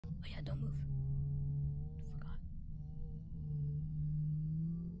yeah, don't move. Forgot.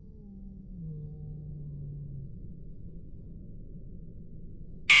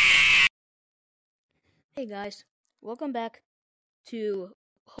 Hey guys, welcome back to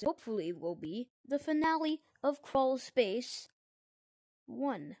hopefully will be the finale of Crawlspace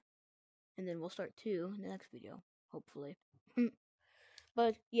 1. And then we'll start 2 in the next video, hopefully.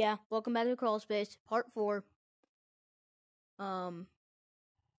 But yeah, welcome back to Crawlspace, part 4.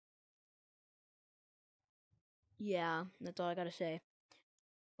 Yeah, that's all I gotta say.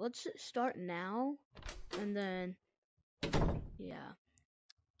 Let's start now, and then, yeah,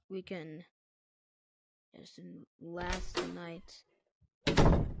 we can, yes, in last night.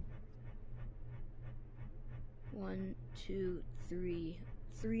 1, 2, 3.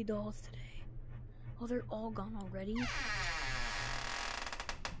 3 dolls today. Oh, they're all gone already?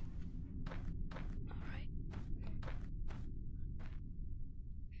 Alright.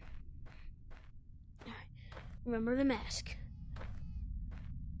 Alright. Remember the mask.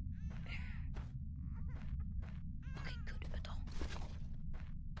 Okay, good. A doll.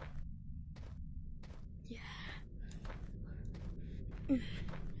 Yeah.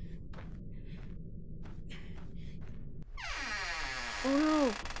 Oh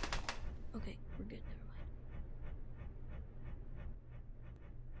no! Okay, we're good. Never mind.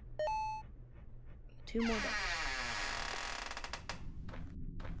 2 more dolls.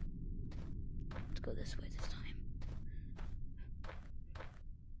 Let's go this way this time.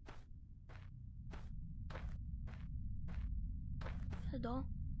 Is that a doll?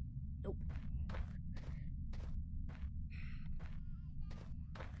 Nope.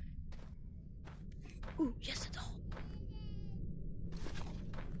 Ooh, yes, a doll.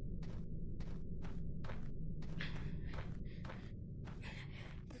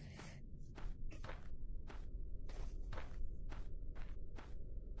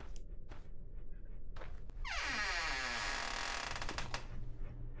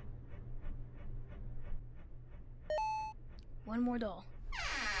 One more doll.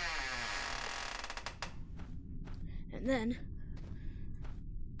 And then,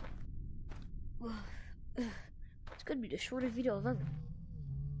 it's gonna be the shortest video I've ever.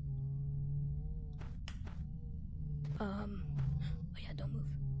 Oh yeah, don't move.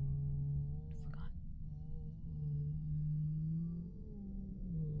 Forgot.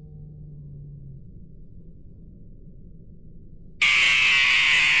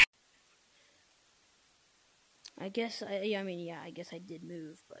 I guess I guess I did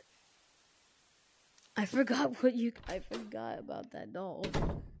move, but I forgot I forgot about that doll.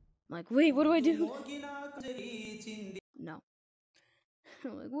 I'm like, wait, what do I do? No.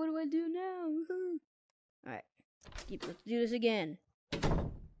 I'm like, what do I do now? Alright, let's do this again.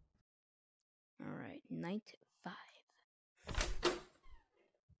 Alright, night 5.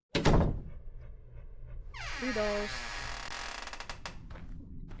 3 dolls.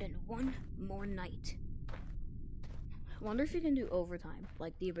 And 1 more night. I wonder if you can do overtime,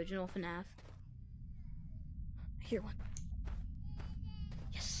 like the original FNAF. I hear one.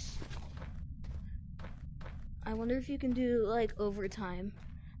 Yes. I wonder if you can do, like, overtime,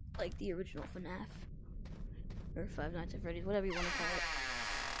 like the original FNAF. Or Five Nights at Freddy's, whatever you want to call it.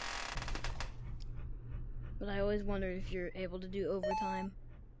 But I always wonder if you're able to do overtime.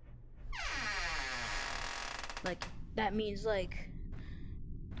 Like, that means, like,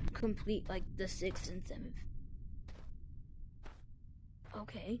 complete, like, the 6th and 7th.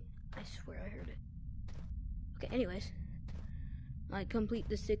 Okay, I swear I heard it. Okay, anyways. Like, complete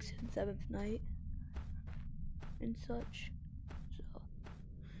the 6th and 7th night. And such. So.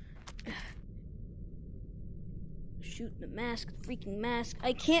 Shoot the mask, the freaking mask.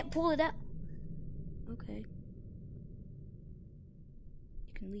 I can't pull it out. Okay.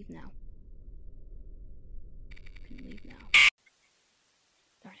 You can leave now. You can leave now.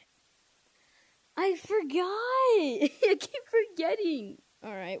 Darn it. I forgot! I keep forgetting.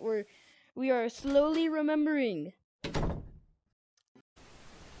 Alright, we are slowly remembering.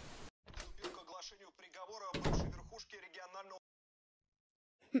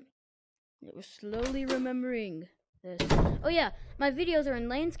 We're slowly remembering this. Oh yeah, my videos are in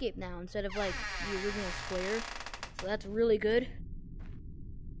landscape now instead of like the original square. So that's really good.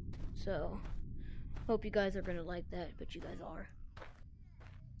 So, hope you guys are gonna like that, but you guys are.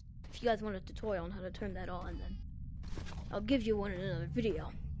 If you guys want a tutorial on how to turn that on, then I'll give you one in another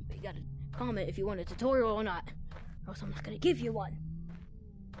video. But you gotta comment if you want a tutorial or not, or else I'm not gonna give you one.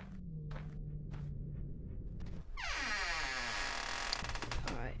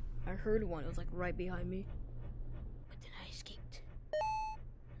 Alright, I heard one. It was like right behind me. But then I escaped.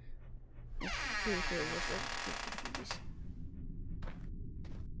 I'm pretty sure it was like 50 degrees.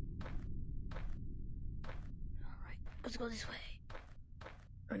 Let's go this way.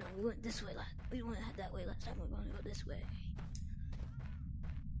 Or no, we went this way last. We went that way last time. We're going to go this way.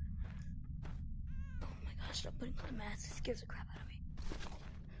 Oh my gosh! Stop putting on the mask. It scares the crap out of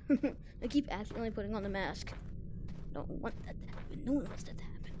me. I keep accidentally putting on the mask. Don't want that to happen. No one wants that to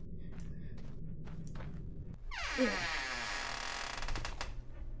happen. Yeah.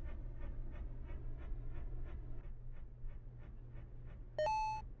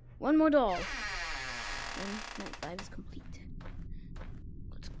 One more doll. And night 5 is complete.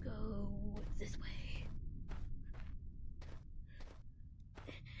 Let's go this way.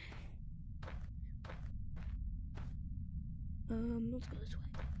 Let's go this way.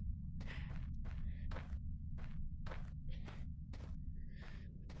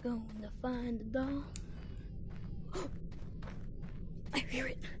 Going to find the doll. I hear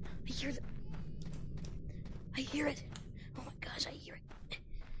it. I hear it. I hear it. Oh my gosh, I hear it.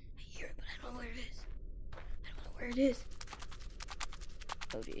 I hear it, but I don't know where it is. I don't know where it is.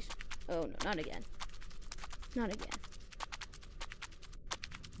 Oh jeez. Oh no, not again. Not again.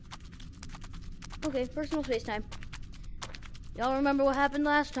 Okay, personal space time. Y'all remember what happened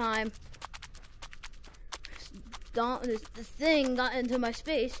last time? This thing got into my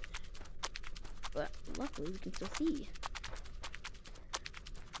space, but luckily we can still see.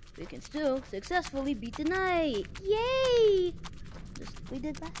 We can still successfully beat the night. Yay! Just like we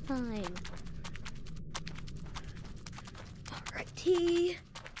did last time. Alrighty.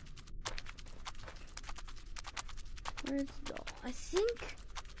 Where's the doll? I think.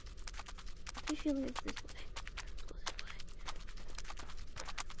 I feel like it's this way.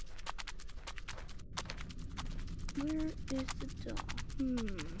 Where is the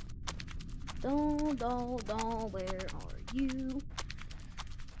doll? Doll, where are you?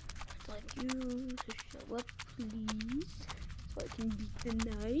 I'd like you to show up, please, so I can beat the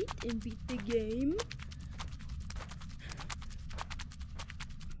night and beat the game.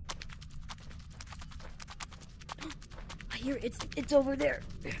 I hear it. It's over there.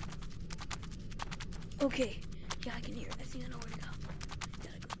 Okay. Yeah, I can hear it. I think I know where to go.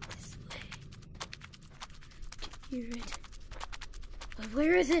 Gotta go this way. Hear it. But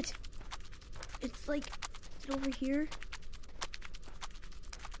where is it? It's like, is it over here?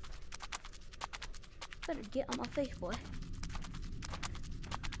 Better get on my face, boy.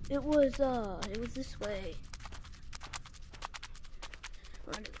 It was this way.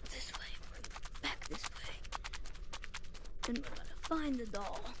 We're gonna go this way. We're gonna go back this way. And we're gonna find the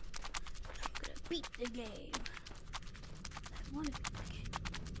doll. I'm gonna beat the game. I wanna beat the game.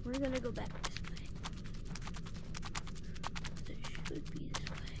 We're gonna go back this way. It should be this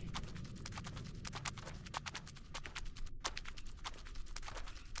way.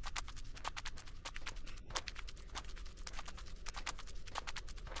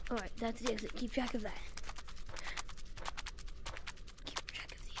 Alright, that's the exit. Keep track of that. Keep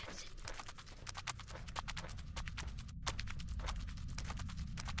track of the exit.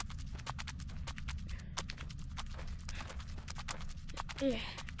 Yeah.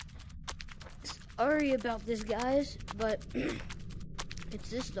 Sorry about this, guys, but it's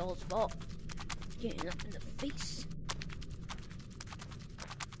this doll's fault. Getting up in the face.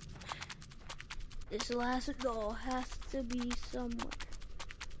 This last doll has to be somewhere.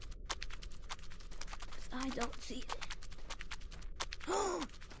 I don't see it.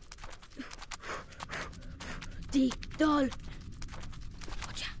 The doll.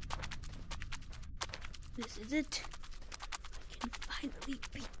 Watch out. This is it. I can finally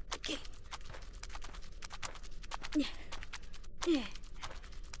beat the game. Yeah.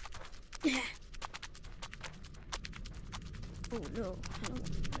 Oh no, I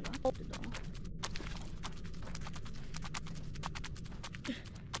don't want the doll.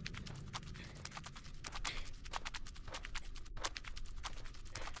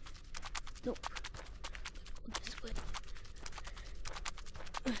 Nope. Let's go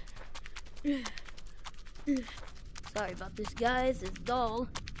this way. Sorry about this, guys. This doll.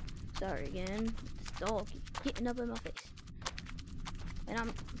 Sorry again. This doll keeps getting up in my face. And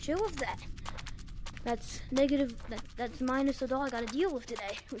I'm chill with that. That's negative. That's minus the doll I gotta deal with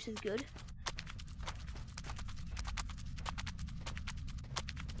today, which is good.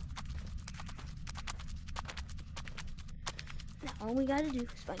 Now all we gotta do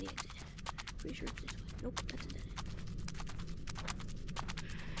is find the exit. Pretty sure it's this way. Nope, that's it.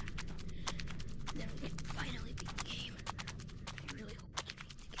 Then we can finally beat the game. I really hope we can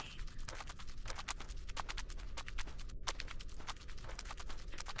beat the game.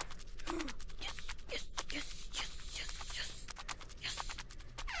 Yes.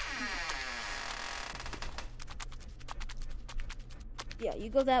 Yeah, you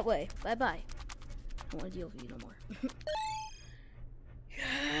go that way. Bye-bye. don't want to deal with you no more.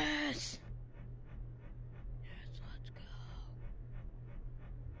 Yes! Yes, let's go.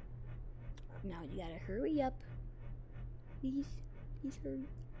 Now you gotta hurry up. Please. Please hurry.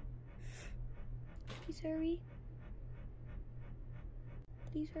 Please hurry.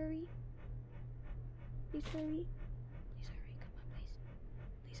 Please hurry. Please hurry. Please hurry. Come on, please.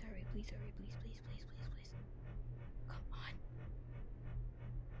 Please hurry. Please hurry. Please, please, please, please, please. Come on.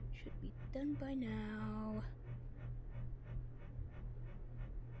 Should be done by now.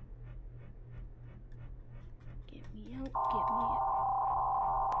 Get me out. Get me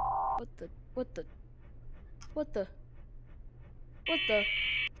out. What the? What the? What the? What the?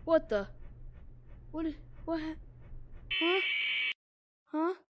 What the? What is? What? Huh?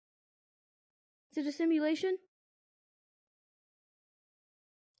 Huh? Is it a simulation?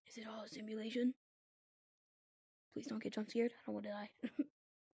 Is it all a simulation? Please don't get jump scared. I don't want to die.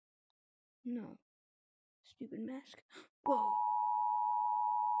 No. Stupid mask. Whoa.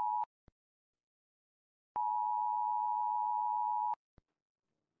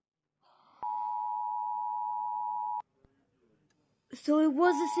 So it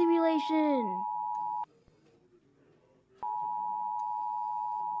was a simulation.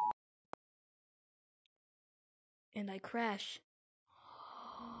 And I crash.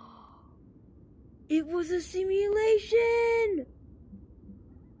 It was a simulation.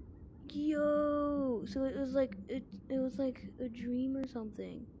 Yo, so it was like it was like a dream or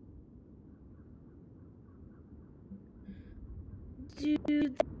something.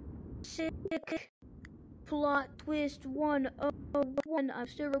 Dude, sick. Plot twist 101. I'm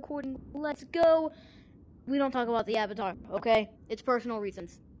still recording. Let's go. We don't talk about the avatar, okay? It's personal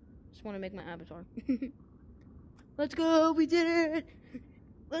reasons. Just want to make my avatar. Let's go. We did it.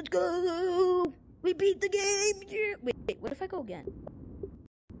 Let's go. We beat the game. Yeah. Wait, what if I go again?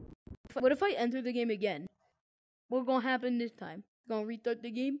 What if I enter the game again? What's gonna happen this time? Gonna restart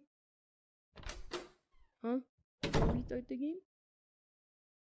the game? Huh? Gonna restart the game?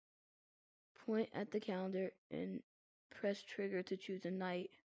 Point at the calendar and press trigger to choose a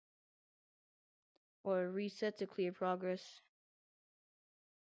night. Or reset to clear progress.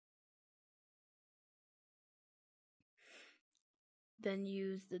 Then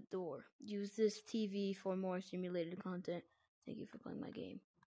use the door. Use this TV for more simulated content. Thank you for playing my game.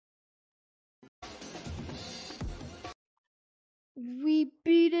 We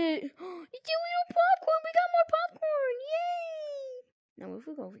beat it! It's a real popcorn! We got more popcorn! Yay! Now if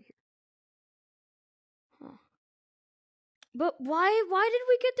we go over here. Huh. But why did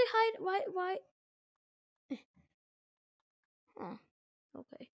we get to hide? Why? Huh.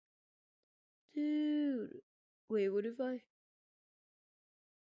 Okay. Dude. Wait, what if I...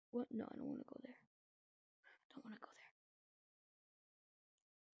 What? No, I don't want to go there. I don't want to go there.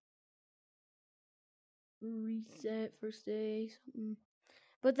 Reset, first day, something.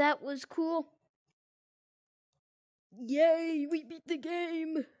 But that was cool. Yay, we beat the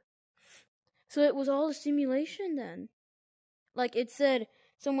game. So it was all a simulation then. Like it said,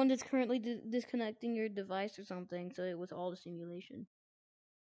 someone is currently disconnecting your device or something. So it was all a simulation.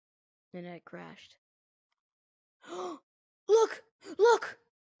 Then it crashed. Look! Look!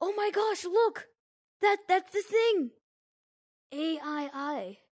 Oh my gosh, look! That's the thing!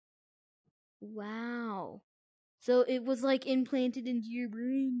 AII. Wow. So it was like implanted into your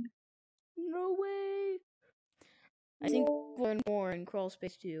brain. No way. I think we'll learn more in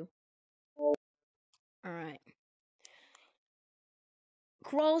Crawlspace 2. Alright.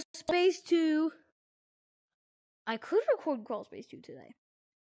 Crawlspace 2. I could record Crawlspace 2 today.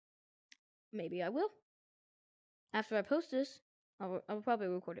 Maybe I will. After I post this, I'll probably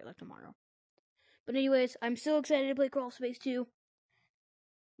record it like tomorrow. But anyways, I'm so excited to play Crawlspace 2.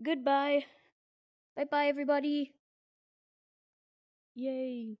 Goodbye. Bye-bye, everybody.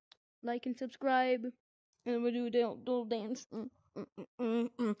 Yay. Like and subscribe. And we'll do a little dance.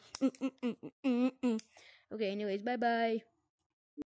 Okay, anyways, bye-bye.